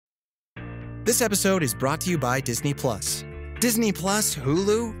This episode is brought to you by Disney Plus. Disney Plus,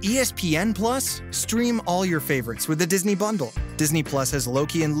 Hulu, ESPN Plus? Stream all your favorites with the Disney Bundle. Disney Plus has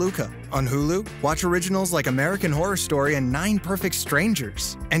Loki and Luca. On Hulu, watch originals like American Horror Story and 9 Perfect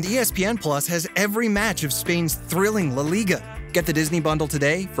Strangers. And ESPN Plus has every match of Spain's thrilling La Liga. Get the Disney Bundle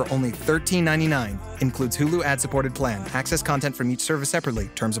today for only $13.99. Includes Hulu ad-supported plan. Access content from each service separately.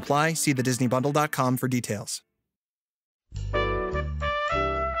 Terms apply. See thedisneybundle.com for details.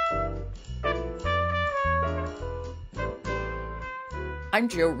 I'm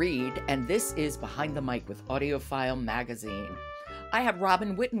Jo Reed, and this is Behind the Mic with AudioFile Magazine. I have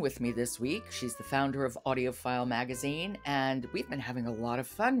Robin Whitten with me this week. She's the founder of AudioFile Magazine, and we've been having a lot of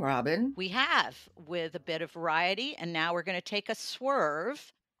fun, Robin. We have, with a bit of variety, and now we're going to take a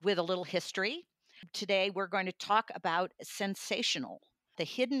swerve with a little history. Today, we're going to talk about Sensational, the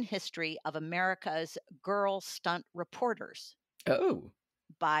hidden history of America's girl stunt reporters. Oh.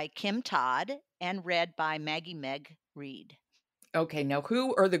 By Kim Todd and read by Maggie Meg Reed. Okay, now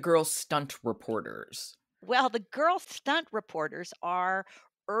who are the girl stunt reporters? Well, the girl stunt reporters are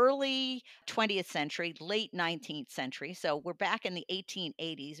early 20th century, late 19th century. So we're back in the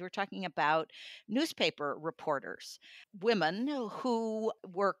 1880s. We're talking about newspaper reporters, women who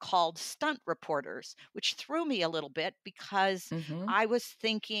were called stunt reporters, which threw me a little bit because I was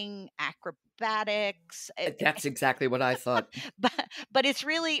thinking acrobatics. That's exactly what I thought. But it's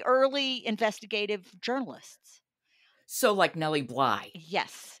really early investigative journalists. So like Nellie Bly.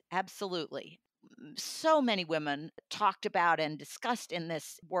 Yes, absolutely. So many women talked about and discussed in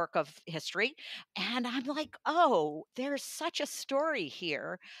this work of history. And I'm like, oh, there's such a story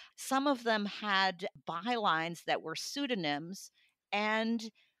here. Some of them had bylines that were pseudonyms, and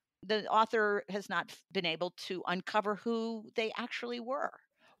the author has not been able to uncover who they actually were.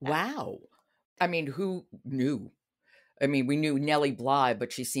 Wow. I mean, who knew? I mean, we knew Nellie Bly,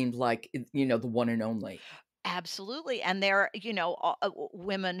 but she seemed like, the one and only. Absolutely. And there are,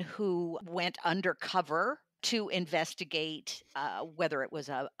 women who went undercover to investigate whether it was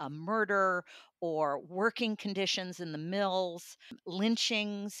a murder or working conditions in the mills,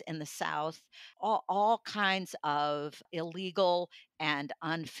 lynchings in the South, all kinds of illegal and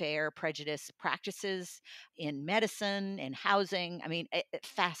unfair prejudice practices in medicine, in housing. I mean,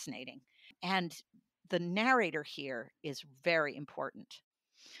 fascinating. And the narrator here is very important.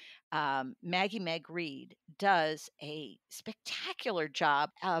 Maggie Meg Reed does a spectacular job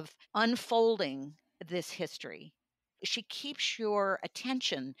of unfolding this history. She keeps your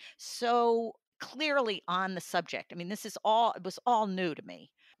attention so clearly on the subject. I mean, it was all new to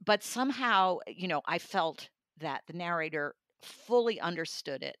me, but somehow, I felt that the narrator fully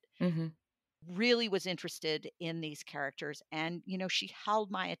understood it, really was interested in these characters. And, she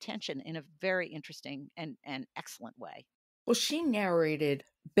held my attention in a very interesting and excellent way. Well, she narrated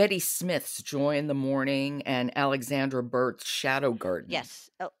Betty Smith's Joy in the Morning and Alexandra Burt's Shadow Garden. Yes,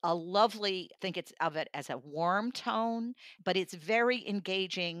 a lovely, think it's of it as a warm tone, but it's very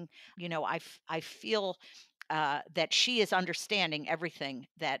engaging. I feel that she is understanding everything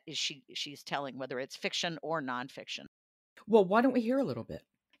that she's telling, whether it's fiction or nonfiction. Well, why don't we hear a little bit?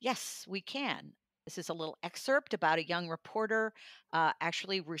 Yes, we can. This is a little excerpt about a young reporter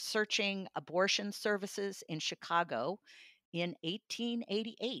actually researching abortion services in Chicago in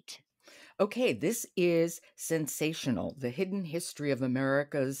 1888. Okay, this is Sensational, the hidden history of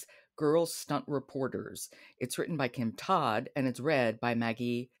America's girl stunt reporters. It's written by Kim Todd, and it's read by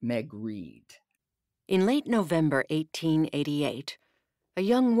Maggie Meg Reed. In late November 1888, a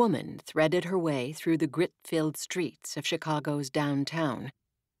young woman threaded her way through the grit-filled streets of Chicago's downtown,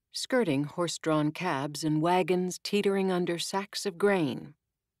 skirting horse-drawn cabs and wagons teetering under sacks of grain.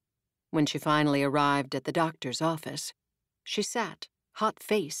 When she finally arrived at the doctor's office, she sat,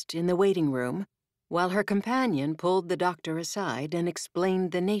 hot-faced, in the waiting room, while her companion pulled the doctor aside and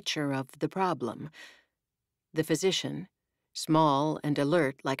explained the nature of the problem. The physician, small and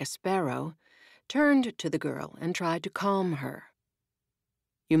alert like a sparrow, turned to the girl and tried to calm her.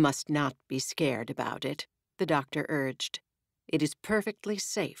 "You must not be scared about it," the doctor urged. "It is perfectly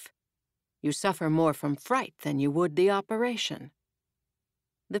safe. You suffer more from fright than you would the operation."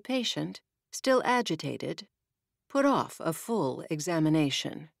 The patient, still agitated, put off a full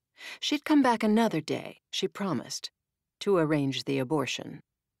examination. She'd come back another day, she promised, to arrange the abortion.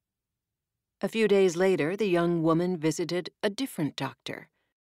 A few days later, the young woman visited a different doctor.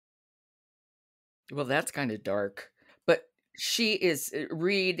 Well, that's kind of dark. But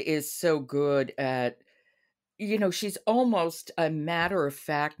Reed is so good at, she's almost a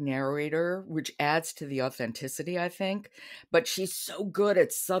matter-of-fact narrator, which adds to the authenticity, I think. But she's so good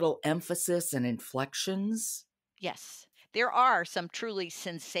at subtle emphasis and inflections. Yes. there are some truly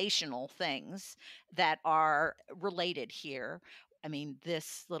sensational things that are related here. I mean,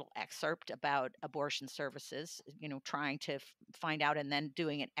 this little excerpt about abortion services, trying to find out and then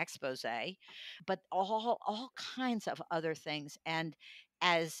doing an expose, but all kinds of other things. And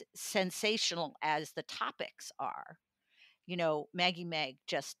as sensational as the topics are, Maggie Meg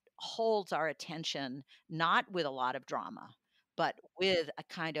just holds our attention, not with a lot of drama, but with a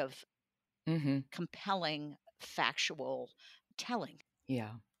kind of compelling factual telling.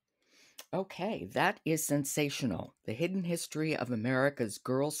 Yeah. Okay, that is Sensational, The Hidden History of America's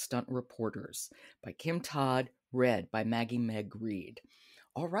Girl Stunt Reporters by Kim Todd, read by Maggie Meg Reed.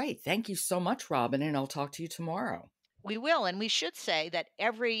 All right, thank you so much, Robin, and I'll talk to you tomorrow. We will, and we should say that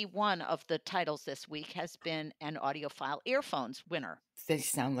every one of the titles this week has been an Audiophile Earphones winner. They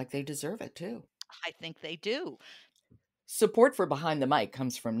sound like they deserve it, too. I think they do. Support for Behind the Mic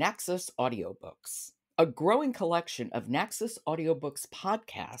comes from Naxos Audiobooks, a growing collection of Naxos Audiobooks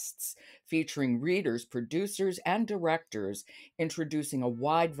podcasts featuring readers, producers, and directors introducing a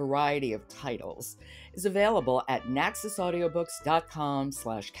wide variety of titles, is available at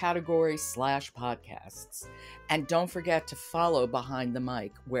naxosaudiobooks.com/category/podcasts. And don't forget to follow Behind the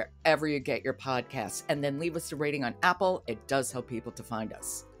Mic wherever you get your podcasts, and then leave us a rating on Apple. It does help people to find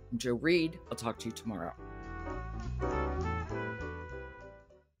us. I'm Jo Reed. I'll talk to you tomorrow.